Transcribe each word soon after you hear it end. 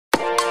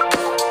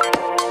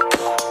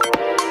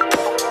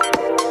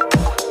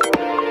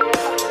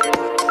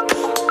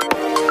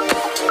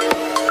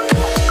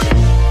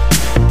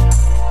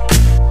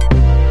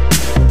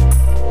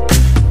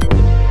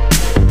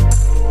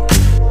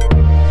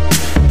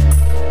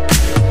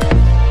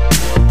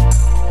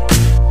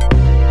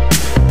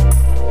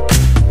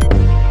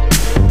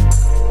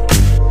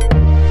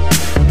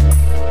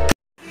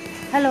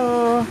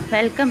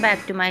Welcome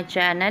back to my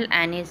channel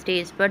Annie's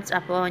taste buds.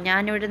 അപ്പോൾ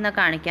ഞാനിവിടെ നിന്ന്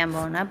കാണിക്കാൻ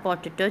പോകുന്ന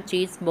പൊട്ടറ്റോ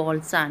ചീസ്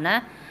ബോൾസ് ആണ്.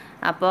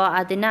 അപ്പോൾ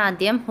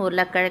അതിനാദ്യം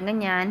ഉരുളക്കിഴങ്ങ്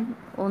ഞാൻ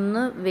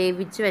ഒന്ന്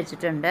വേവിച്ച്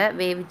വെച്ചിട്ടുണ്ട്.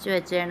 വേവിച്ച്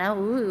വെച്ചാണ്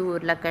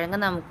ഉരുളക്കിഴങ്ങ്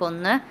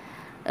നമുക്കൊന്ന്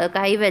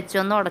കൈ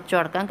വെച്ചൊന്ന് ഉടച്ചു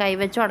കൊടുക്കാം. കൈ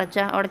വെച്ച്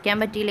ഉടയ്ക്കാൻ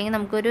പറ്റിയില്ലെങ്കിൽ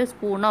നമുക്കൊരു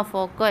സ്പൂണോ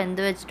ഫോക്കോ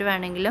എന്ത് വെച്ചിട്ട്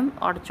വേണമെങ്കിലും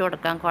ഉടച്ചു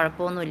കൊടുക്കാം,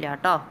 കുഴപ്പമൊന്നുമില്ല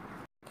കേട്ടോ.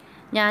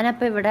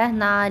 ഞാനപ്പോൾ ഇവിടെ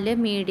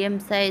 4 മീഡിയം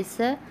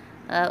സൈസ്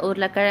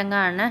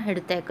ഉരുളക്കിഴങ്ങാണ്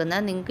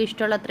എടുത്തേക്കുന്നത്. നിങ്ങൾക്ക്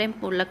ഇഷ്ടമുള്ള അത്രയും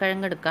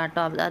ഉരുളക്കിഴങ്ങ് എടുക്കാം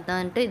കേട്ടോ.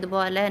 എന്നിട്ട്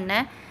ഇതുപോലെ തന്നെ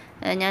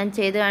ഞാൻ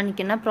ചെയ്ത്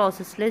കാണിക്കുന്ന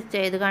പ്രോസസ്സിൽ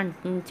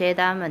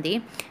ചെയ്താൽ മതി.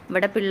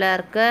 ഇവിടെ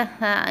പിള്ളേർക്ക്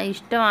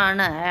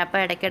ഇഷ്ടമാണ്, അപ്പോൾ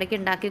ഇടയ്ക്കിടയ്ക്ക്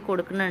ഉണ്ടാക്കി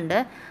കൊടുക്കുന്നുണ്ട്.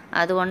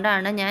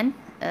 അതുകൊണ്ടാണ് ഞാൻ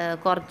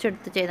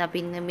കുറച്ചെടുത്ത് ചെയ്തത്.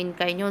 അപ്പോൾ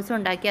കഴിഞ്ഞ ദിവസം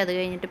ഉണ്ടാക്കി, അത്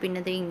കഴിഞ്ഞിട്ട്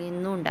പിന്നെ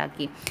ഇന്നും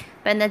ഉണ്ടാക്കി.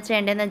 അപ്പോൾ എന്താ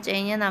ചെയ്യേണ്ടതെന്ന് വെച്ച്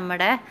കഴിഞ്ഞാൽ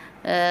നമ്മുടെ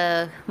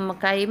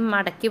കൈ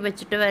മടക്കി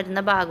വെച്ചിട്ട് വരുന്ന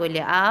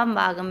ഭാഗമില്ലേ, ആ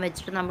ഭാഗം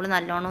വെച്ചിട്ട് നമ്മൾ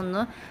നല്ലോണം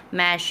ഒന്ന്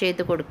മാഷ്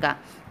ചെയ്ത് കൊടുക്കുക.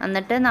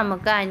 എന്നിട്ട്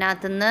നമുക്ക്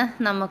അതിനകത്തുനിന്ന്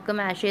നമുക്ക്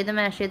മാഷ്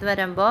ചെയ്ത്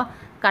വരുമ്പോൾ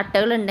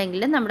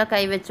കട്ടകളുണ്ടെങ്കിൽ നമ്മുടെ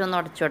കൈ വെച്ചൊന്ന്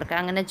ഉടച്ചു കൊടുക്കുക.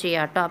 അങ്ങനെ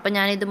ചെയ്യാം കേട്ടോ. അപ്പോൾ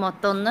ഞാനിത്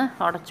മൊത്തം ഒന്ന്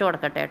ഉടച്ചു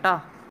കൊടുക്കട്ടെ കേട്ടോ.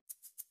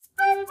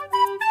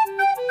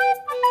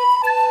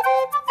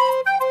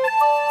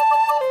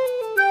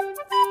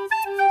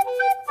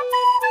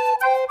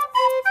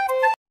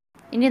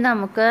 ഇനി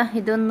നമുക്ക്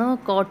ഇതൊന്ന്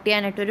കോട്ട്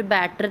ചെയ്യാനായിട്ടൊരു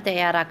ബാറ്റർ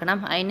തയ്യാറാക്കണം.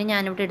 അതിന്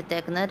ഞാനിവിടെ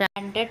എടുത്തേക്കുന്നത്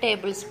 2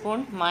 ടേബിൾ സ്പൂൺ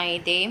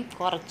മൈദയും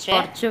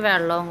കുറച്ച്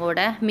വെള്ളവും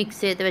കൂടെ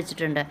മിക്സ് ചെയ്ത്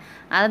വെച്ചിട്ടുണ്ട്.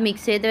 അത്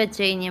മിക്സ് ചെയ്ത് വെച്ച്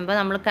കഴിയുമ്പോൾ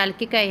നമ്മൾ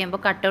കലക്കി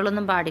കഴിയുമ്പോൾ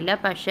കട്ടകളൊന്നും പാടില്ല.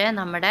 പക്ഷേ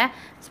നമ്മുടെ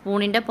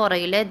സ്പൂണിൻ്റെ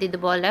പുറകിൽ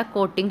ഇതുപോലെ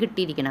കോട്ടിങ്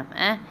കിട്ടിയിരിക്കണം.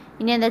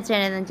 ഇനി എന്താ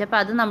ചെയ്യേണ്ടതെന്ന് വെച്ചാൽ,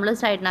 അപ്പോൾ അത് നമ്മൾ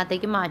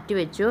സൈഡിനകത്തേക്ക് മാറ്റി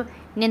വെച്ചു.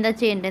 ഇനി എന്താ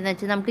ചെയ്യേണ്ടതെന്ന്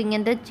വെച്ചാൽ, നമുക്ക്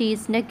ഇങ്ങനത്തെ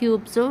ചീസിൻ്റെ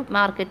ക്യൂബ്സ്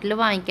മാർക്കറ്റിൽ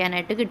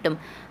വാങ്ങിക്കാനായിട്ട് കിട്ടും.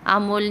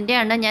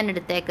 അമൂലിൻ്റെയാണ് ഞാൻ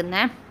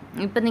എടുത്തേക്കുന്നത്.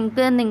 ഇപ്പം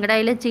നിങ്ങൾക്ക് നിങ്ങളുടെ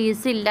കയ്യിൽ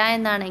ചീസ് ഇല്ല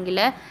എന്നാണെങ്കിൽ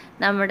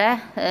നമ്മുടെ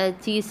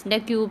ചീസിൻ്റെ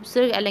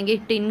ക്യൂബ്സ് അല്ലെങ്കിൽ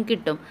ടിൻ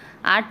കിട്ടും.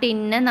 ആ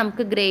ടിന്ന്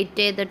നമുക്ക് ഗ്രേറ്റ്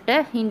ചെയ്തിട്ട്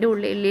ഇതിൻ്റെ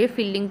ഉള്ളിൽ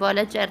ഫില്ലിംഗ്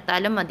പോലെ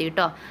ചേർത്താലും മതി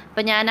കേട്ടോ.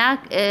 അപ്പോൾ ഞാൻ ആ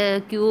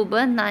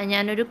ക്യൂബ്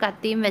ഞാനൊരു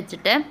കത്തിയും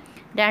വെച്ചിട്ട്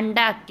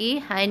 2ആക്കി,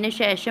 അതിന്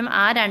ശേഷം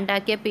ആ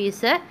 2ആക്കിയ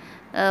പീസ്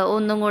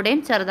ഒന്നും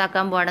കൂടെയും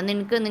ചെറുതാക്കാൻ പോകണം.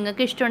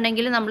 നിങ്ങൾക്ക്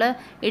ഇഷ്ടമുണ്ടെങ്കിൽ നമ്മൾ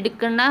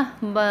എടുക്കുന്ന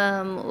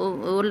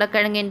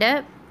ഉരുളക്കിഴങ്ങിൻ്റെ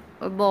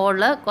ബോൾ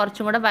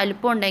കുറച്ചും കൂടെ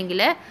വലിപ്പം ഉണ്ടെങ്കിൽ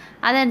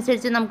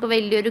അതനുസരിച്ച് നമുക്ക്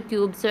വലിയൊരു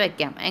ക്യൂബ്സ്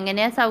വെക്കാം.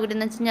 എങ്ങനെയാണ് സൗകര്യം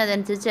എന്ന് വെച്ച് കഴിഞ്ഞാൽ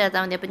അതനുസരിച്ച്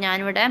ചേർത്താൽ മതി. അപ്പോൾ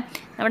ഞാനിവിടെ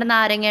നമ്മുടെ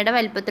നാരങ്ങയുടെ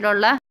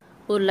വലിപ്പത്തിലുള്ള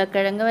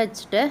ഉരുളക്കിഴങ്ങ്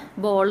വെച്ചിട്ട്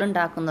ബോൾ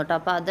ഉണ്ടാക്കുന്നു കേട്ടോ.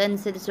 അപ്പോൾ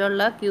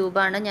അതനുസരിച്ചുള്ള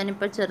ക്യൂബാണ്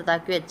ഞാനിപ്പോൾ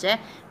ചെറുതാക്കി വെച്ചത്.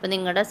 അപ്പോൾ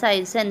നിങ്ങളുടെ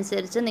സൈസ്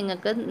അനുസരിച്ച്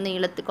നിങ്ങൾക്ക്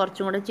നീളത്തിൽ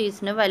കുറച്ചും കൂടെ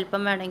ചീസിന്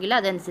വലിപ്പം വേണമെങ്കിൽ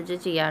അതനുസരിച്ച്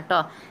ചെയ്യാം കേട്ടോ.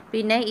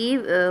 പിന്നെ ഈ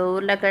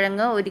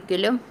ഉരുളക്കിഴങ്ങ്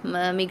ഒരിക്കലും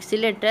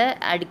മിക്സിയിലിട്ട്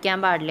അടിക്കാൻ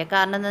പാടില്ല.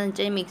 കാരണം എന്താണെന്ന്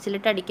വെച്ചാൽ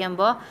മിക്സിയിലിട്ട്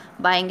അടിക്കുമ്പോൾ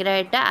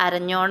ഭയങ്കരമായിട്ട്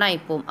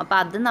അരഞ്ഞോണായിപ്പോവും. അപ്പോൾ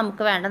അത്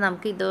നമുക്ക് വേണ്ട.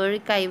 നമുക്ക്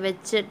ഇതുവഴി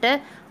കൈവച്ചിട്ട്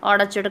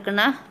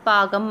ഉടച്ചെടുക്കുന്ന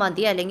പാകം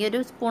മതി. അല്ലെങ്കിൽ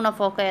ഒരു സ്പൂൺ ഓഫ്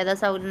ഫോക്കോ ഏതാ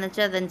സൗകര്യം എന്ന്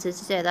വെച്ചാൽ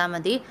അതനുസരിച്ച് ചെയ്താൽ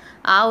മതി.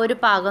 ആ ഒരു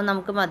പാകം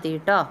നമുക്ക് മതി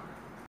കേട്ടോ.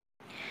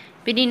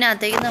 പിന്നെ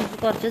ഇതിനകത്തേക്ക് നമുക്ക്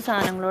കുറച്ച്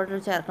സാധനങ്ങളോട്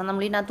ചേർക്കണം.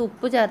 നമ്മൾ ഇതിനകത്ത്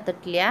ഉപ്പ്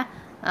ചേർത്തിട്ടില്ല.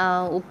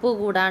 ഉപ്പ്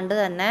കൂടാണ്ട്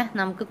തന്നെ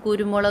നമുക്ക്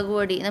കുരുമുളക്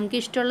പൊടി, നമുക്ക്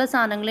ഇഷ്ടമുള്ള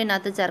സാധനങ്ങൾ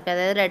ഇതിനകത്ത് ചേർക്കാം.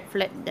 അതായത്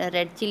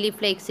റെഡ് ചില്ലി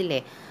ഫ്ലേക്സ് ഇല്ലേ,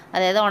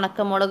 അതായത്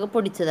ഉണക്കമുളക്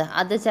പൊടിച്ചത്,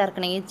 അത്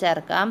ചേർക്കണമെങ്കിൽ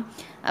ചേർക്കാം.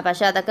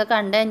 പക്ഷേ അതൊക്കെ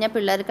കണ്ടു കഴിഞ്ഞാൽ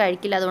പിള്ളേർ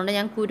കഴിക്കില്ല. അതുകൊണ്ട്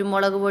ഞാൻ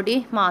കുരുമുളക് പൊടി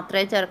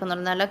മാത്രമേ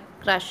ചേർക്കുന്നുള്ളൂ. നല്ല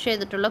ക്രഷ്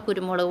ചെയ്തിട്ടുള്ള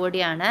കുരുമുളക്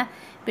പൊടിയാണ്.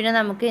 പിന്നെ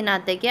നമുക്ക്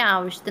ഇതിനകത്തേക്ക്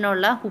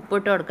ആവശ്യത്തിനുള്ള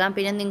ഉപ്പിട്ട് കൊടുക്കാം.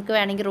 പിന്നെ നിങ്ങൾക്ക്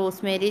വേണമെങ്കിൽ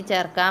റോസ്മേരി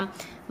ചേർക്കാം,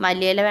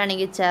 മല്ലിയില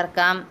വേണമെങ്കിൽ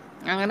ചേർക്കാം.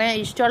 അങ്ങനെ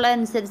ഇഷ്ടമുള്ള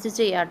അനുസരിച്ച്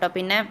ചെയ്യാം കേട്ടോ.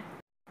 പിന്നെ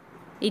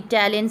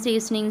ഇറ്റാലിയൻ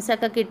സീസണിങ്സ്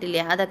ഒക്കെ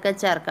കിട്ടില്ലേ, അതൊക്കെ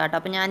ചേർക്കാം കേട്ടോ.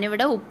 അപ്പോൾ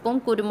ഞാനിവിടെ ഉപ്പും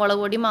കുരുമുളക്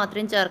പൊടി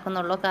മാത്രമേ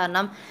ചേർക്കുന്നുള്ളൂ.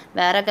 കാരണം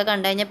വേറെ ഒക്കെ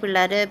കണ്ടു കഴിഞ്ഞാൽ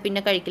പിള്ളേർ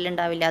പിന്നെ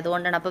കഴിക്കലുണ്ടാവില്ല,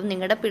 അതുകൊണ്ടാണ്. അപ്പം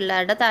നിങ്ങളുടെ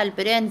പിള്ളേരുടെ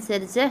താല്പര്യം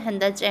അനുസരിച്ച്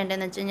എന്താ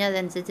ചെയ്യേണ്ടതെന്ന് വെച്ച് കഴിഞ്ഞാൽ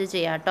അതനുസരിച്ച്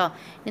ചെയ്യാം കേട്ടോ.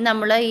 ഇനി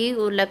നമ്മൾ ഈ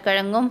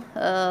ഉരുളക്കിഴങ്ങും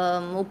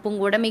ഉപ്പും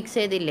കൂടെ മിക്സ്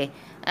ചെയ്തില്ലേ,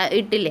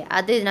 ഇട്ടില്ലേ,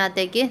 അത്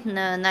ഇതിനകത്തേക്ക്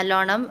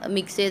നല്ലോണം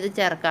മിക്സ് ചെയ്ത്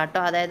ചേർക്കാം കേട്ടോ.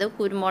 അതായത്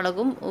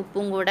കുരുമുളകും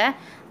ഉപ്പും കൂടെ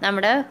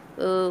നമ്മുടെ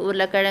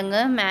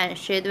ഉരുളക്കിഴങ്ങ്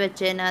മാഷ് ചെയ്ത്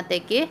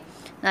വെച്ചതിനകത്തേക്ക്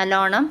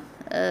നല്ലോണം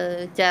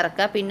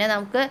ചേർക്കുക. പിന്നെ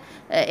നമുക്ക്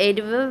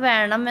എരിവ്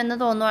വേണം എന്ന്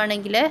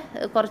തോന്നുവാണെങ്കിൽ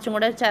കുറച്ചും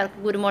കൂടെ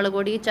കുരുമുളക്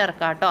പൊടി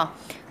ചേർക്കാം കേട്ടോ.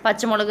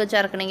 പച്ചമുളക്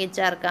ചേർക്കണമെങ്കിൽ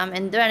ചേർക്കാം,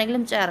 എന്ത്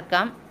വേണമെങ്കിലും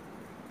ചേർക്കാം.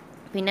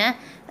 പിന്നെ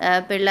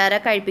പിള്ളേരെ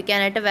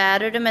കഴിപ്പിക്കാനായിട്ട്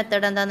വേറൊരു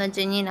മെത്തേഡ് എന്താണെന്ന്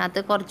വെച്ച് കഴിഞ്ഞാൽ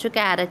ഇതിനകത്ത് കുറച്ച്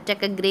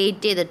ക്യാരറ്റൊക്കെ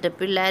ഗ്രേറ്റ് ചെയ്തിട്ട്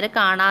പിള്ളേർ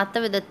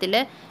കാണാത്ത വിധത്തിൽ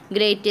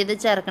ഗ്രേറ്റ് ചെയ്ത്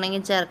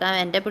ചേർക്കണമെങ്കിൽ ചേർക്കാം.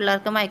 എൻ്റെ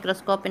പിള്ളേർക്ക്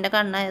മൈക്രോസ്കോപ്പിൻ്റെ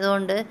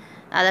കണ്ണായതുകൊണ്ട്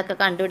അതൊക്കെ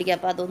കണ്ടുപിടിക്കുക.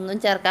 അപ്പോൾ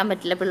അതൊന്നും ചേർക്കാൻ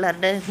പറ്റില്ല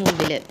പിള്ളേരുടെ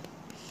മുമ്പിൽ.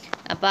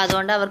 അപ്പോൾ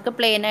അതുകൊണ്ട് അവർക്ക്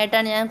പ്ലെയിൻ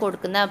ആയിട്ടാണ് ഞാൻ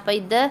കൊടുക്കുന്നത്. അപ്പോൾ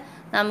ഇത്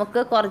നമുക്ക്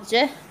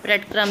കുറച്ച്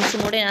ബ്രെഡ് ക്രംസും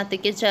കൂടി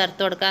ഇതിനകത്തേക്ക്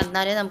ചേർത്ത് കൊടുക്കാം.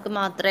 എന്നാലേ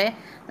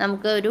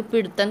നമുക്ക് ഒരു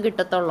പിടുത്തം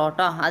കിട്ടത്തുള്ളൂ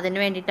കേട്ടോ. അതിന്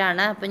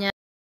വേണ്ടിയിട്ടാണ്. അപ്പോൾ ഞാൻ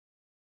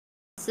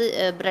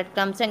ബ്രെഡ്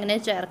ക്രംസ് എങ്ങനെ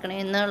ചേർക്കണേ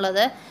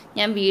എന്നുള്ളത്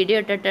ഞാൻ വീഡിയോ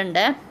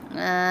ഇട്ടിട്ടുണ്ട്.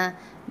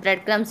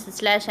 Bread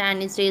crumbs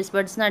 /Annie's taste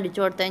buds എന്ന്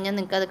അടിച്ചു കൊടുത്തു കഴിഞ്ഞാൽ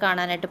നിങ്ങൾക്ക് അത്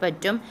കാണാനായിട്ട്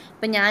പറ്റും.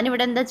 അപ്പം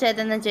ഞാനിവിടെ എന്താ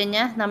ചെയ്തതെന്ന് വെച്ച്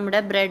കഴിഞ്ഞാൽ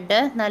നമ്മുടെ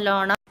ബ്രെഡ്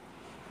നല്ലോണം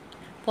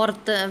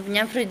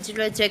ഞാൻ ഫ്രിഡ്ജിൽ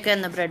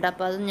വെച്ചേക്കായിരുന്നു ബ്രെഡ്.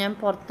 അപ്പോൾ അത് ഞാൻ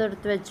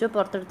പുറത്തെടുത്ത്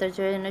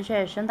വെച്ചതിന്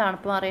ശേഷം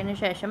തണുപ്പ് മാറിയതിന്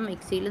ശേഷം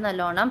മിക്സിയിൽ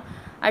നല്ലോണം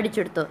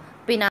അടിച്ചെടുത്തു.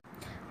 പിന്നെ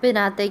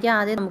ഇതിനകത്തേക്ക്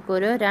ആദ്യം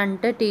നമുക്കൊരു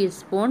 2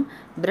 ടീസ്പൂൺ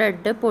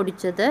ബ്രെഡ്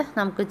പൊടിച്ചത്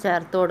നമുക്ക്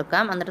ചേർത്ത്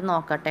കൊടുക്കാം. എന്നിട്ട്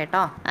നോക്കട്ടെ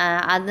കേട്ടോ.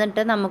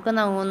 എന്നിട്ട് നമുക്ക്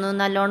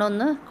നല്ലോണം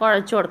ഒന്ന്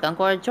കുഴച്ച് കൊടുക്കാം.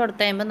 കുഴച്ച്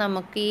കൊടുത്ത് കഴിയുമ്പോൾ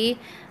നമുക്ക് ഈ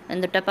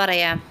എന്തിട്ടാ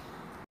പറയുക,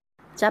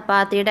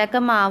 ചപ്പാത്തിയുടെയൊക്കെ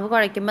മാവ്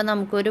കുഴയ്ക്കുമ്പോൾ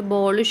നമുക്കൊരു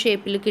ബോൾ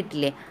ഷേപ്പിൽ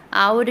കിട്ടില്ലേ,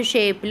 ആ ഒരു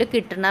ഷേപ്പിൽ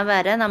കിട്ടണ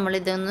വരെ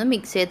നമ്മളിതൊന്ന്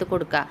മിക്സ് ചെയ്ത്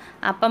കൊടുക്കുക.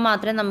 അപ്പം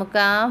മാത്രമേ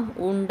നമുക്ക് ആ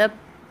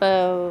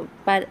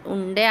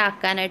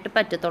ഉണ്ടയാക്കാനായിട്ട്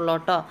പറ്റത്തുള്ളൂ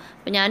കേട്ടോ.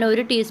 അപ്പോൾ ഞാൻ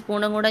 1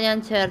 ടീസ്പൂണും കൂടെ ഞാൻ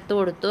ചേർത്ത്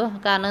കൊടുത്തു,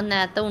 കാരണം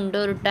നേരത്തെ ഉണ്ട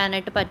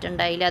ഉരുട്ടാനായിട്ട്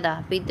പറ്റണ്ടായില്ല. അതാ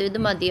അപ്പോൾ ഇത്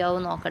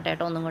മതിയാവും, നോക്കട്ടെ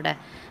കേട്ടോ ഒന്നും കൂടെ.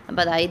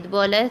 അപ്പോൾ അതാ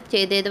ഇതുപോലെ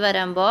ചെയ്ത്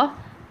വരുമ്പോൾ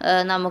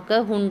നമുക്ക്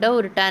ഉണ്ട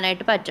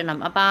ഉരുട്ടാനായിട്ട് പറ്റണം.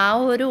 അപ്പോൾ ആ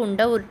ഒരു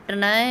ഉണ്ട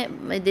ഉരുട്ടണ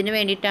ഇതിന്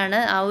വേണ്ടിയിട്ടാണ്,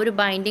 ആ ഒരു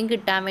ബൈൻഡിങ്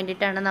കിട്ടാൻ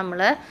വേണ്ടിയിട്ടാണ് നമ്മൾ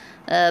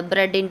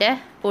ബ്രെഡിൻ്റെ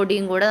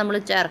പൊടിയും കൂടെ നമ്മൾ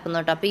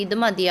ചേർക്കുന്നത് കേട്ടോ. അപ്പോൾ ഇത്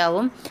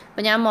മതിയാവും.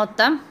 അപ്പോൾ ഞാൻ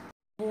മൊത്തം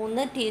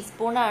 3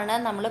 ടീസ്പൂണാണ്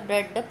നമ്മൾ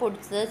ബ്രെഡ്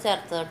പൊടിച്ചത്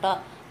ചേർത്തത് കേട്ടോ.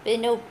 അപ്പോൾ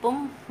ഇതിൻ്റെ ഉപ്പും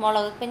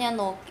മുളകൊക്കെ ഞാൻ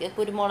നോക്കി,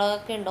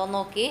 കുരുമുളകൊക്കെ ഉണ്ടോ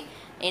നോക്കി,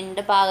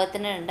 ഉണ്ട്,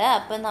 പാകത്തിനുണ്ട്.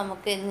 അപ്പം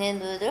നമുക്ക് ഇനി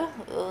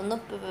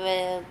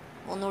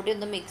ഒന്നുകൂടി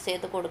ഒന്ന് മിക്സ്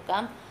ചെയ്ത്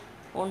കൊടുക്കാം.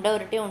 ഉണ്ട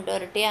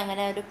ഉരുട്ടി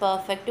അങ്ങനെ ഒരു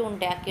പെർഫെക്റ്റ്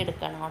ഉണ്ടയാക്കി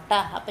എടുക്കണം കേട്ടോ.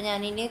 അപ്പോൾ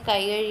ഞാനിനി കൈ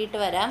കഴുകിയിട്ട്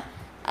വരാം.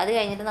 അത്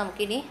കഴിഞ്ഞിട്ട്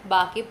നമുക്കിനി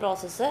ബാക്കി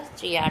പ്രോസസ്സ്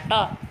ചെയ്യാം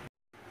കേട്ടോ.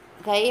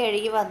 കൈ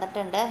കഴുകി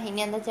വന്നിട്ടുണ്ട്.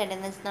 ഇനി എന്താ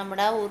ചെയ്യേണ്ടതെന്ന് വെച്ചാൽ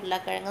നമ്മുടെ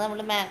ഉരുളക്കിഴങ്ങ്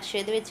നമ്മൾ മാഷ്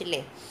ചെയ്ത്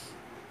വെച്ചില്ലേ,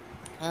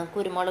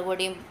 കുരുമുളക്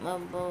പൊടിയും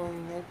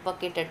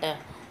ഉപ്പൊക്കെ ഇട്ടിട്ട്,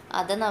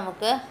 അത്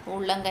നമുക്ക്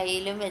ഉള്ളം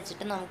കൈയിലും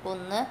വെച്ചിട്ട്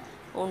നമുക്കൊന്ന്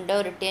ഉണ്ട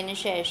ഉരുട്ടിയതിന്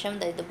ശേഷം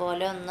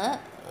ഇതുപോലെ ഒന്ന്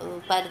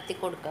പരത്തി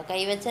കൊടുക്കുക.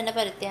 കൈ വെച്ച് തന്നെ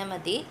പരത്തിയാൽ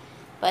മതി.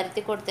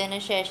 പരത്തി കൊടുത്തതിന്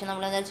ശേഷം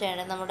നമ്മളെന്താ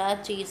ചെയ്യേണ്ടത്, നമ്മുടെ ആ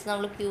ചീസ്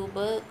നമ്മൾ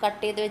ക്യൂബ്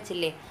കട്ട് ചെയ്ത്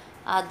വെച്ചില്ലേ,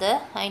 അത്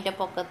അതിൻ്റെ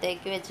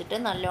പൊക്കത്തേക്ക് വെച്ചിട്ട്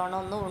നല്ലോണം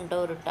ഒന്ന് ഉണ്ട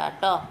ഉരുട്ടാം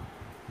കേട്ടോ.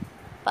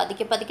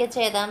 പതുക്കെ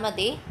ചെയ്താൽ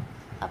മതി,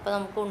 അപ്പോൾ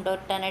നമുക്ക് ഉണ്ട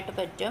ഉരുട്ടാനായിട്ട്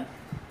പറ്റും.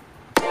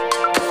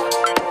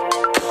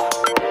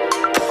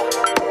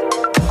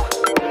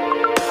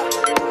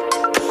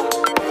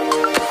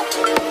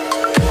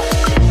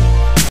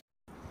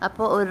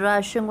 അപ്പോൾ ഒരു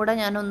പ്രാവശ്യം കൂടെ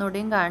ഞാൻ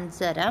ഒന്നുകൂടിയും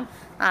കാണിച്ചു തരാം.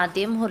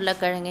 ആദ്യം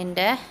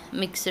ഉരുളക്കിഴങ്ങിൻ്റെ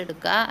മിക്സ്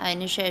എടുക്കുക,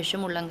 അതിന് ശേഷം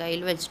ഉള്ളം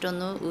കയ്യിൽ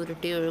വെച്ചിട്ടൊന്ന്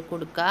ഉരുട്ടി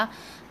കൊടുക്കുക.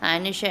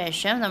 അതിന്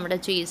ശേഷം നമ്മുടെ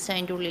ചീസ്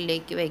അതിൻ്റെ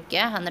ഉള്ളിലേക്ക്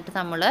വയ്ക്കുക. എന്നിട്ട്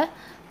നമ്മൾ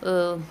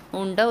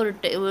ഉണ്ട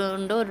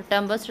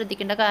ഉരുട്ടുമ്പോൾ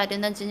ശ്രദ്ധിക്കേണ്ട കാര്യം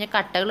എന്ന് വെച്ച് കഴിഞ്ഞാൽ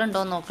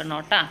കട്ടകളുണ്ടോ എന്ന് നോക്കണം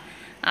കേട്ടോ.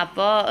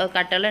 അപ്പോൾ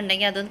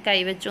കട്ടകളുണ്ടെങ്കിൽ അത്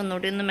കൈവച്ച്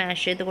ഒന്നുകൂടി ഒന്ന്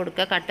മാഷ് ചെയ്ത്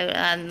കൊടുക്കുക.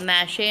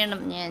 മാഷ് ചെയ്യണം.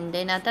 എൻ്റെ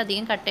അതിനകത്ത്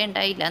അധികം കട്ട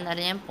ഉണ്ടായില്ല,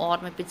 എന്നാലും ഞാൻ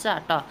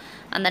ഓർമ്മിപ്പിച്ചതാണ് കേട്ടോ.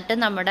 എന്നിട്ട്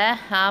നമ്മുടെ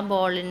ആ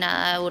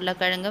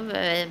ഉരുളക്കിഴങ്ങ്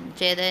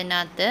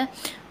ചെയ്തതിനകത്ത്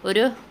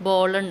ഒരു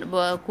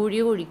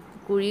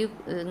കുഴി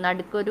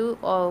നടുക്കൊരു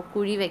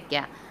കുഴി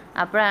വയ്ക്കുക.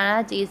 അപ്പോഴാണ്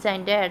ആ ചീസ്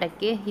അതിൻ്റെ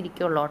ഇടയ്ക്ക്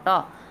ഇരിക്കുള്ളൂ കേട്ടോ.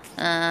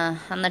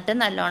 എന്നിട്ട്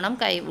നല്ലോണം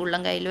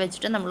ഉള്ളം കയ്യിൽ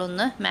വെച്ചിട്ട്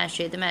നമ്മളൊന്ന്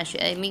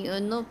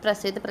ഒന്ന്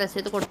പ്രസ്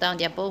ചെയ്ത് കൊടുത്താൽ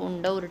മതി. അപ്പോൾ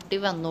ഉണ്ട ഉരുട്ടി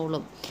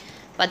വന്നോളും.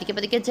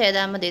 പതുക്കെ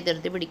ചെയ്താൽ മതി,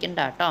 ധൃതി പിടിക്കണ്ട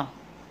കേട്ടോ.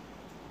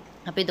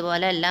 അപ്പോൾ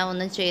ഇതുപോലെ എല്ലാം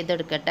ഒന്ന്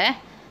ചെയ്തെടുക്കട്ടെ.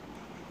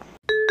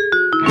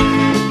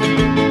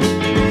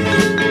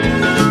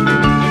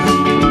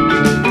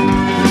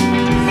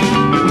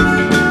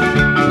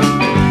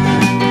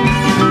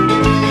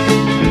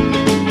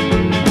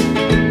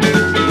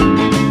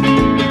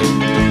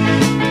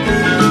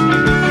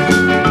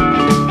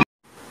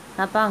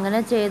 അപ്പോൾ അങ്ങനെ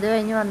ചെയ്ത്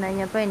കഴിഞ്ഞ് വന്നു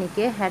കഴിഞ്ഞപ്പോൾ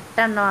എനിക്ക് 8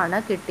 എണ്ണമാണ്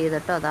കിട്ടിയത്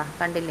കേട്ടോ. അതാ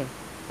കണ്ടില്ലേ,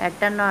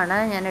 8 എണ്ണമാണ്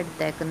ഞാൻ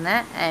എടുത്തേക്കുന്നത്.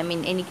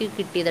 എനിക്ക്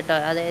കിട്ടിയത് കേട്ടോ.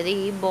 അതായത്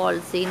ഈ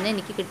ബോൾസിൽ നിന്ന്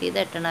എനിക്ക് കിട്ടിയത്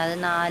 8 എണ്ണം. അത്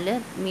 4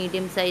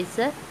 മീഡിയം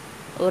സൈസ്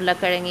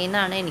ഉരുളക്കിഴങ്ങിൽ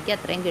നിന്നാണ് എനിക്ക്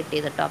അത്രയും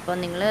കിട്ടിയത് കേട്ടോ. അപ്പോൾ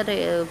നിങ്ങൾ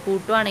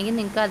കൂട്ടുവാണെങ്കിൽ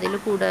നിങ്ങൾക്ക് അതിൽ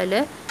കൂടുതൽ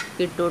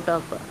കിട്ടും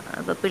കേട്ടോ.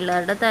 അപ്പോൾ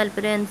പിള്ളേരുടെ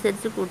താല്പര്യം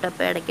അനുസരിച്ച് കൂട്ടും.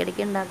 അപ്പോൾ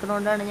ഇടയ്ക്കിടയ്ക്ക്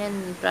ഉണ്ടാക്കുന്നതുകൊണ്ടാണ് ഞാൻ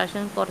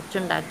ഇപ്രാവശ്യം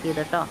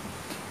കുറച്ചുണ്ടാക്കിയത് കേട്ടോ.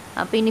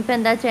 അപ്പോൾ ഇനിയിപ്പോൾ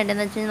എന്താ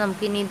ചെയ്യേണ്ടതെന്ന് വെച്ച് കഴിഞ്ഞാൽ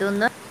നമുക്കിനി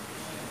ഇതൊന്ന്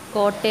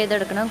കോട്ട്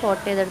ചെയ്തെടുക്കണം.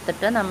 കോട്ട്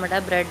ചെയ്തെടുത്തിട്ട് നമ്മുടെ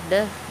ബ്രെഡ്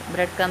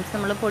ക്രംസ്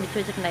നമ്മൾ പൊടിച്ച്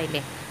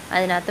വെച്ചിട്ടുണ്ടായില്ലേ,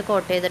 അതിനകത്ത്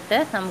കോട്ട് ചെയ്തിട്ട്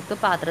നമുക്ക്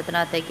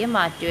പാത്രത്തിനകത്തേക്ക്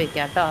മാറ്റി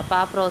വയ്ക്കാം കേട്ടോ. അപ്പോൾ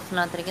ആ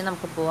പ്രോസസ്സിനകത്തേക്ക്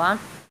നമുക്ക് പോവാം.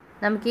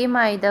 നമുക്ക് ഈ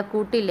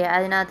മൈദക്കൂട്ടില്ലേ,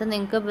 അതിനകത്ത്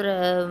നിങ്ങൾക്ക്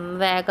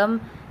വേഗം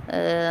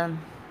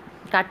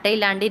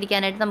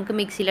കട്ടയില്ലാണ്ടിരിക്കാനായിട്ട് നമുക്ക്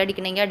മിക്സിയിൽ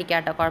അടിക്കണമെങ്കിൽ അടിക്കാം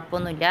കേട്ടോ,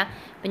 കുഴപ്പമൊന്നുമില്ല.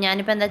 അപ്പോൾ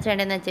ഞാനിപ്പോൾ എന്താ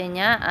ചെയ്യേണ്ടതെന്ന് വെച്ച്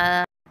കഴിഞ്ഞാൽ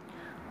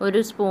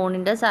ഒരു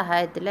സ്പൂണിൻ്റെ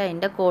സഹായത്തിൽ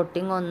അതിൻ്റെ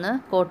കോട്ടിങ് ഒന്ന്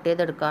കോട്ട്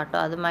ചെയ്തെടുക്കാം കേട്ടോ.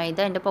 അത് മൈദ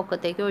അതിൻ്റെ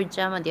പൊക്കത്തേക്ക്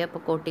ഒഴിച്ചാൽ മതി,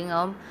 അപ്പോൾ കോട്ടിങ്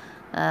ആവും.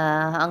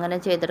 അങ്ങനെ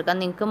ചെയ്തെടുക്കാം.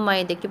 നിങ്ങൾക്ക്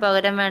മൈദയ്ക്ക്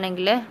പകരം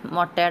വേണമെങ്കിൽ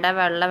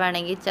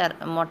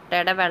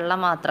മുട്ടയുടെ വെള്ള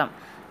മാത്രം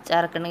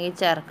ചേർക്കണമെങ്കിൽ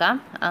ചേർക്കാം,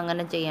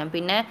 അങ്ങനെ ചെയ്യാം.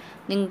 പിന്നെ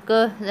നിങ്ങൾക്ക്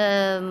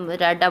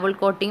ഡബിൾ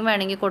കോട്ടിങ്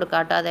വേണമെങ്കിൽ കൊടുക്കാം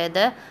കേട്ടോ.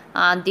 അതായത്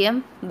ആദ്യം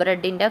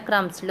ബ്രെഡിൻ്റെ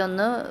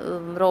ക്രംസിലൊന്ന്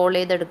റോൾ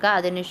ചെയ്തെടുക്കുക,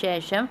 അതിന്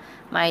ശേഷം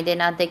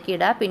മൈദയിനകത്തേക്ക്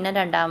ഇടുക, പിന്നെ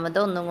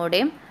രണ്ടാമത് ഒന്നും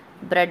കൂടിയും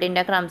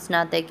ബ്രെഡിൻ്റെ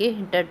ക്രംസിനകത്തേക്ക്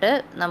ഇട്ടിട്ട്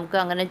നമുക്ക്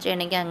അങ്ങനെ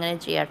ചെയ്യണമെങ്കിൽ അങ്ങനെ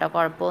ചെയ്യാം കേട്ടോ,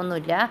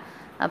 കുഴപ്പമൊന്നുമില്ല.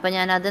 അപ്പോൾ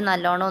ഞാനത്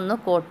നല്ലോണം ഒന്ന്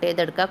കോട്ട്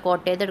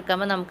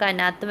ചെയ്തെടുക്കുമ്പോൾ നമുക്ക്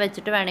അതിനകത്ത്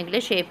വെച്ചിട്ട് വേണമെങ്കിൽ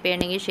ഷേപ്പ്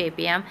ചെയ്യണമെങ്കിൽ ഷേപ്പ്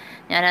ചെയ്യാം.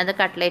 ഞാനത്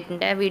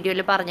കട്ട്ലേറ്റിൻ്റെ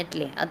വീഡിയോയിൽ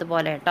പറഞ്ഞിട്ടില്ലേ,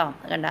 അതുപോലെ കേട്ടോ.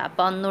 കണ്ട,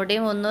 അപ്പോൾ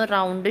ഒന്നുകൂടിയും ഒന്ന്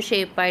റൗണ്ട്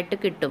ഷേപ്പായിട്ട്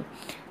കിട്ടും.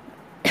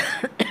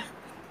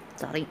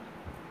 സോറി.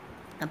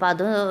 അപ്പോൾ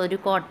അത് ഒരു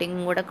കോട്ടിങ്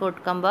കൂടെ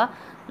കൊടുക്കുമ്പോൾ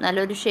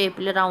നല്ലൊരു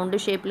ഷേപ്പിൽ, റൗണ്ട്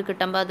ഷേപ്പിൽ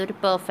കിട്ടുമ്പോൾ അതൊരു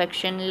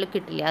പെർഫെക്ഷനിൽ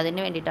കിട്ടില്ല,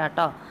 അതിന് വേണ്ടിയിട്ടാണ്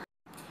കേട്ടോ.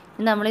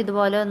 നമ്മൾ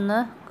ഇതുപോലെ ഒന്ന്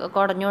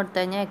കുടഞ്ഞു കൊടുത്തു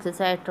കഴിഞ്ഞാൽ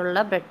എക്സസ് ആയിട്ടുള്ള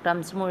ബ്രെഡ്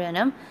ക്രംസ്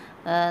മുഴുവനും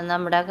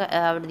നമ്മുടെ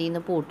അവിടെ നിന്ന്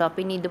പൂട്ടോ.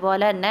 പിന്നെ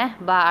ഇതുപോലെ തന്നെ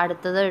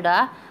അടുത്തത് ഇടുക.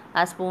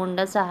 ആ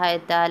സ്പൂണിൻ്റെ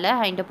സഹായത്താൽ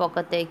അതിൻ്റെ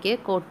പൊക്കത്തേക്ക്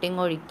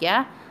കോട്ടിങ്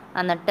ഒഴിക്കുക.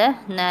 എന്നിട്ട്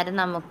നേരെ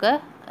നമുക്ക്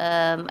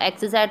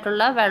എക്സസ്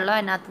ആയിട്ടുള്ള വെള്ളം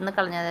അതിനകത്ത് നിന്ന്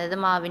കളഞ്ഞ, അതായത്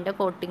മാവിൻ്റെ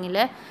കോട്ടിങ്ങിൽ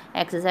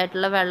എക്സസ്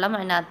ആയിട്ടുള്ള വെള്ളം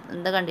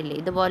അതിനകത്ത് കണ്ടില്ലേ,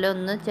 ഇതുപോലെ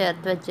ഒന്ന്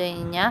ചേർത്ത് വെച്ച്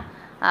കഴിഞ്ഞാൽ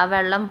ആ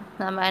വെള്ളം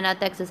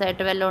അതിനകത്ത് എക്സസ്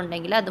ആയിട്ട് വെള്ളം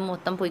ഉണ്ടെങ്കിൽ അത്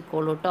മൊത്തം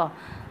പൊയ്ക്കോളൂ കേട്ടോ.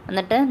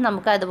 എന്നിട്ട്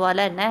നമുക്ക്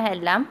അതുപോലെ തന്നെ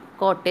എല്ലാം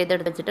കോട്ട്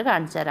ചെയ്തെടുത്ത് വെച്ചിട്ട്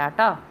കാണിച്ചു തരാം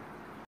കേട്ടോ.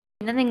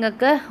 പിന്നെ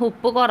നിങ്ങൾക്ക്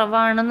ഉപ്പ്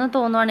കുറവാണെന്ന്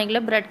തോന്നുവാണെങ്കിൽ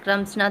ബ്രെഡ്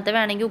ക്രംസിനകത്ത്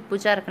വേണമെങ്കിൽ ഉപ്പ്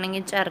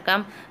ചേർക്കണമെങ്കിൽ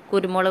ചേർക്കാം,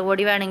 കുരുമുളക്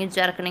പൊടി വേണമെങ്കിൽ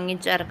ചേർക്കണമെങ്കിൽ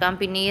ചേർക്കാം.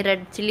 പിന്നെ ഈ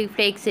റെഡ് ചില്ലി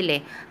ഫ്ലേക്സ് ഇല്ലേ,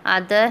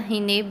 അത്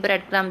ഇനി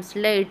ബ്രെഡ്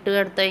ക്രംസിൽ ഇട്ട്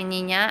എടുത്തു കഴിഞ്ഞ്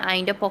കഴിഞ്ഞാൽ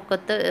അതിൻ്റെ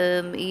പൊക്കത്ത്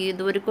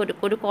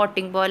ഒരു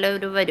കോട്ടിങ് പോലെ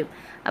വരും.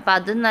 അപ്പോൾ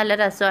അത് നല്ല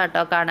രസമാണ്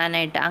കേട്ടോ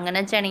കാണാനായിട്ട്. അങ്ങനെ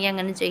ചെയ്യണമെങ്കിൽ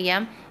അങ്ങനെ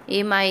ചെയ്യാം. ഈ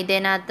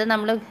മൈദേനകത്ത്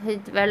നമ്മൾ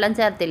വെള്ളം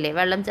ചേർത്തില്ലേ,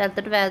 വെള്ളം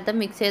ചേർത്തിട്ട് വേറെ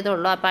മിക്സ്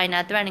ചെയ്തോളൂ. അപ്പോൾ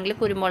അതിനകത്ത് വേണമെങ്കിൽ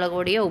കുരുമുളക്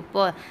പൊടിയോ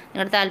ഉപ്പോ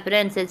നിങ്ങളുടെ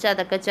താല്പര്യം അനുസരിച്ച്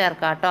അതൊക്കെ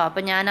ചേർക്കാം കേട്ടോ.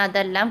 അപ്പോൾ ഞാൻ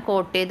അതെല്ലാം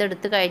കോട്ട്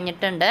ചെയ്തെടുത്ത്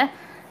കഴിഞ്ഞിട്ടുണ്ട്.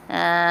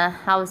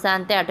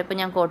 അവസാനത്തെ ആട്ടോ ഇപ്പോൾ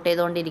ഞാൻ കോട്ട്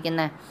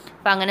ചെയ്തുകൊണ്ടിരിക്കുന്നത്.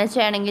 അപ്പോൾ അങ്ങനെ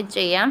ചെയ്യണമെങ്കിൽ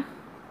ചെയ്യാം.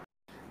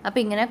 അപ്പോൾ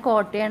ഇങ്ങനെ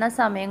കോട്ട് ചെയ്യണ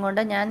സമയം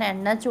കൊണ്ട് ഞാൻ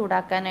എണ്ണ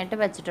ചൂടാക്കാനായിട്ട്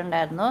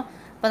വെച്ചിട്ടുണ്ടായിരുന്നു.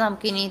 അപ്പോൾ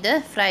നമുക്കിനി ഇത്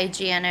ഫ്രൈ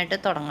ചെയ്യാനായിട്ട്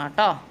തുടങ്ങാം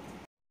കേട്ടോ.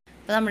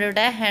 അപ്പോൾ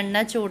നമ്മളിവിടെ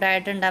എണ്ണ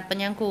ചൂടായിട്ടുണ്ട്. അപ്പോൾ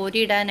ഞാൻ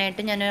കോരി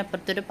ഇടാനായിട്ട് ഞാൻ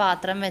അപ്പുറത്തൊരു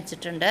പാത്രം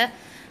വെച്ചിട്ടുണ്ട്.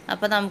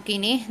 അപ്പോൾ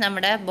നമുക്കിനി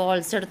നമ്മുടെ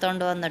ബോൾസ്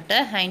എടുത്തുകൊണ്ട് വന്നിട്ട്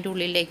അതിൻ്റെ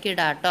ഉള്ളിലേക്ക്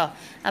ഇടാം കേട്ടോ.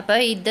 അപ്പോൾ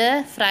ഇത്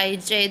ഫ്രൈ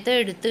ചെയ്ത്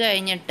എടുത്തു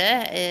കഴിഞ്ഞിട്ട്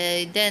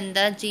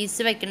ഇതെന്താ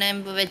ചീസ് വെച്ച്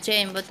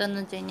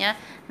കഴിയുമ്പോഴത്തെന്ന് വെച്ച് കഴിഞ്ഞാൽ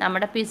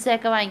നമ്മുടെ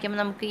പിസ്സയൊക്കെ വാങ്ങിക്കുമ്പോൾ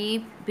നമുക്ക് ഈ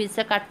പിസ്സ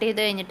കട്ട് ചെയ്ത്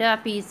കഴിഞ്ഞിട്ട് ആ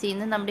പീസിൽ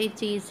നിന്ന് നമ്മുടെ ഈ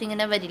ചീസ്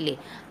ഇങ്ങനെ വരില്ലേ,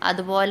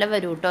 അതുപോലെ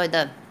വരും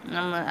കേട്ടോ.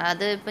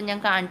 അത് ഇപ്പം ഞാൻ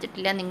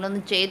കാണിച്ചിട്ടില്ല,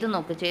 നിങ്ങളൊന്ന് ചെയ്ത്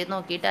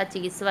നോക്കിയിട്ട് ആ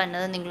ചീസ്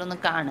വന്നത് നിങ്ങളൊന്ന്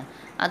കാണും.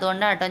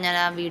 അതുകൊണ്ടാണ് കേട്ടോ ഞാൻ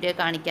ആ വീഡിയോ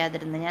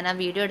കാണിക്കാതിരുന്നത്. ഞാൻ ആ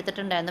വീഡിയോ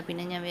എടുത്തിട്ടുണ്ടായിരുന്നു,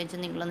 പിന്നെ ഞാൻ വിചാരിച്ചു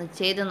നിങ്ങളൊന്ന്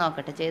ചെയ്ത്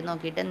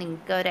നോക്കിയിട്ട്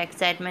നിങ്ങൾക്ക് ഒരു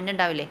എക്സൈറ്റ്മെൻറ്റ്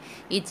ഉണ്ടാവില്ലേ,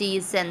 ഈ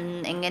ചീസ്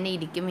എങ്ങനെ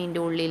ഇരിക്കും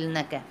ഇതിൻ്റെ ഉള്ളിൽ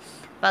നിന്നൊക്കെ.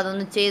 അപ്പോൾ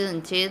അതൊന്ന്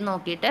ചെയ്ത്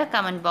നോക്കിയിട്ട്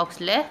കമൻറ്റ്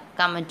ബോക്സിൽ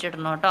കമൻറ്റ്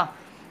ഇടണം കേട്ടോ.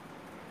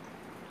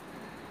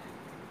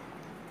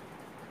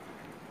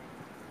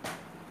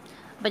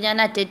 അപ്പോൾ ഞാൻ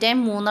അറ്റ് എ ടൈം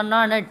 3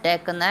 എണ്ണമാണ്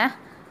ഇട്ടേക്കുന്നത്.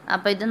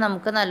 അപ്പോൾ ഇത്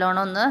നമുക്ക്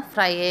നല്ലോണം ഒന്ന്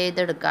ഫ്രൈ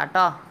ചെയ്തെടുക്കാം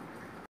കേട്ടോ.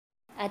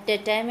 അറ്റ് എ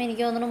ടൈം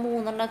എനിക്ക് തോന്നുന്നു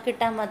 3 എണ്ണമൊക്കെ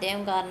ഇട്ടാൽ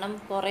മതിയാവും, കാരണം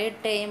കുറേ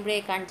ഇട്ട് കഴിയുമ്പോഴേ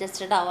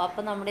കൺജസ്റ്റഡ് ആവും,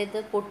 അപ്പോൾ നമ്മുടെ ഇത്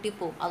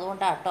പൊട്ടിപ്പോവും,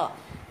 അതുകൊണ്ടാണ് കേട്ടോ.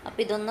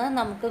 അപ്പോൾ ഇതൊന്ന്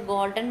നമുക്ക്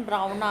ഗോൾഡൻ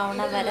ബ്രൗൺ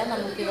ആവണ വരെ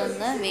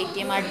നമുക്കിതൊന്ന് വെയിറ്റ്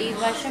ചെയ്യാം.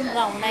 അടിവശം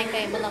ബ്രൗൺ ആയി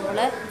കഴിയുമ്പോൾ നമ്മൾ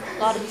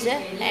കുറച്ച്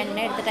എണ്ണ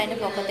എടുത്തിട്ട് അതിൻ്റെ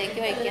പൊക്കത്തേക്ക്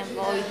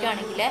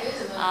ഒഴിക്കുകയാണെങ്കിൽ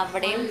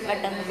അവിടെയും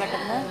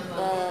പെട്ടെന്ന്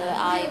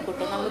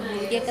ആയിക്കോട്ടും. നമ്മൾ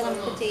ബൂരിയൊക്കെ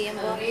നമുക്ക്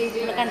ചെയ്യുമ്പോൾ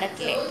നമ്മൾ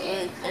കണ്ടിട്ടില്ലേ,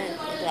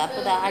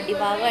 അപ്പോൾ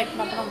അടിഭാഗമായിട്ട്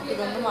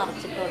നമുക്കിതൊന്ന്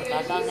മറിച്ചിട്ട് കൊടുക്കാം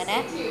കേട്ടോ. അങ്ങനെ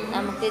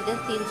നമുക്കിത്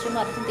തിരിച്ചും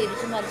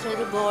മറിച്ചും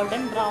ഒരു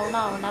ഗോൾഡൻ ബ്രൗൺ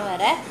ആവണ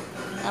വരെ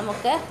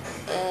നമുക്ക്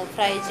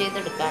ഫ്രൈ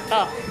ചെയ്തെടുക്കാം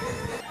കേട്ടോ.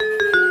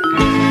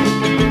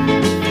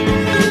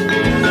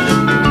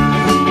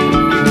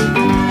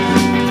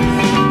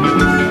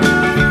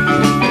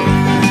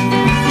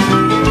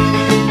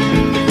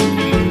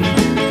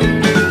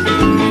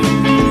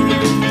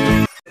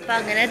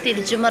 അങ്ങനെ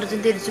തിരിച്ചു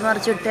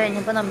മറിച്ചിട്ട്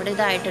കഴിഞ്ഞപ്പോൾ നമ്മുടെ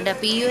ഇതായിട്ടുണ്ട്.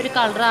 അപ്പോൾ ഈ ഒരു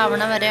കളർ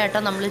ആവണ വരെ കേട്ടോ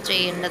നമ്മൾ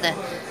ചെയ്യേണ്ടത്.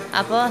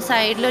 അപ്പോൾ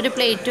സൈഡിലൊരു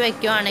പ്ലേറ്റ്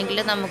വയ്ക്കുവാണെങ്കിൽ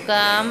നമുക്ക്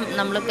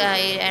നമ്മൾ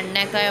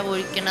എണ്ണയൊക്കെ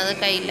ഒഴിക്കണത്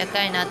കയ്യിലൊക്കെ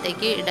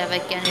അതിനകത്തേക്ക്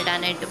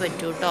വെക്കാനായിട്ട്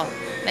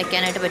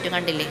പറ്റും.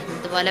 കണ്ടില്ലേ,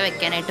 ഇതുപോലെ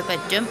വെക്കാനായിട്ട്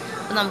പറ്റും.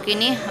 അപ്പോൾ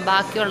നമുക്കിനി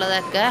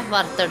ബാക്കിയുള്ളതൊക്കെ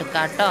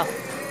വറുത്തെടുക്കാം കേട്ടോ.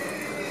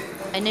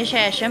 അതിന്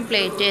ശേഷം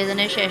പ്ലേറ്റ്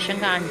ചെയ്തതിന് ശേഷം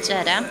കാണിച്ചു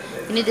തരാം.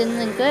 ഇനി ഇതിന്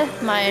നിങ്ങൾക്ക്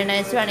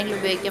മയോണൈസ് വേണമെങ്കിൽ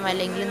ഉപയോഗിക്കാം,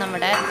 അല്ലെങ്കിൽ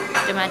നമ്മുടെ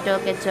ടൊമാറ്റോ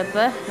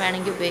കെച്ചപ്പ്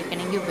വേണമെങ്കിൽ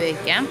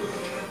ഉപയോഗിക്കാം.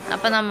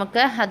 അപ്പോൾ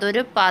നമുക്ക്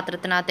അതൊരു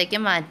പാത്രത്തിനകത്തേക്ക്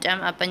മാറ്റാം.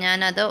 അപ്പോൾ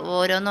ഞാനത്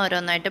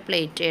ഓരോന്നായിട്ട്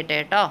പ്ലേറ്റ് ചെയ്യട്ടെ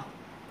കേട്ടോ.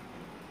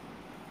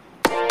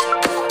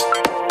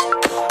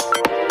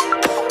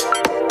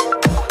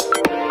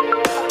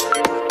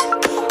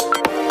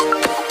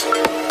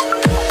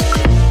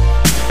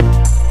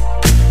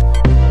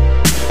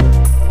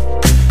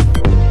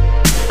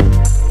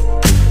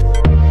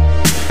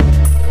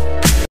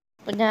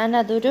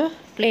 ഞാനതൊരു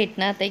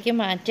പ്ലേറ്റിനകത്തേക്ക്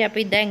മാറ്റി.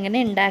 അപ്പോൾ ഇതെങ്ങനെ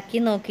ഉണ്ടാക്കി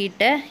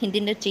നോക്കിയിട്ട്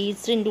ഇതിൻ്റെ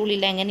ചീസിൻ്റെ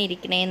ഉള്ളിൽ എങ്ങനെ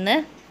ഇരിക്കണേന്ന്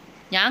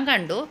ഞാൻ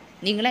കണ്ടു.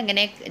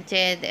 നിങ്ങളെങ്ങനെ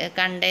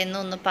കണ്ടതെന്ന്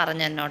ഒന്ന്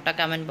പറഞ്ഞു തരണം കേട്ടോ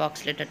കമൻറ്റ്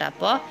ബോക്സിലിട്ടിട്ട്.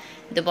 അപ്പോൾ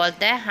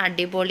ഇതുപോലത്തെ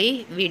അടിപൊളി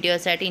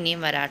വീഡിയോസായിട്ട്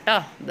ഇനിയും വരാം കേട്ടോ.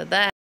 ബൈ.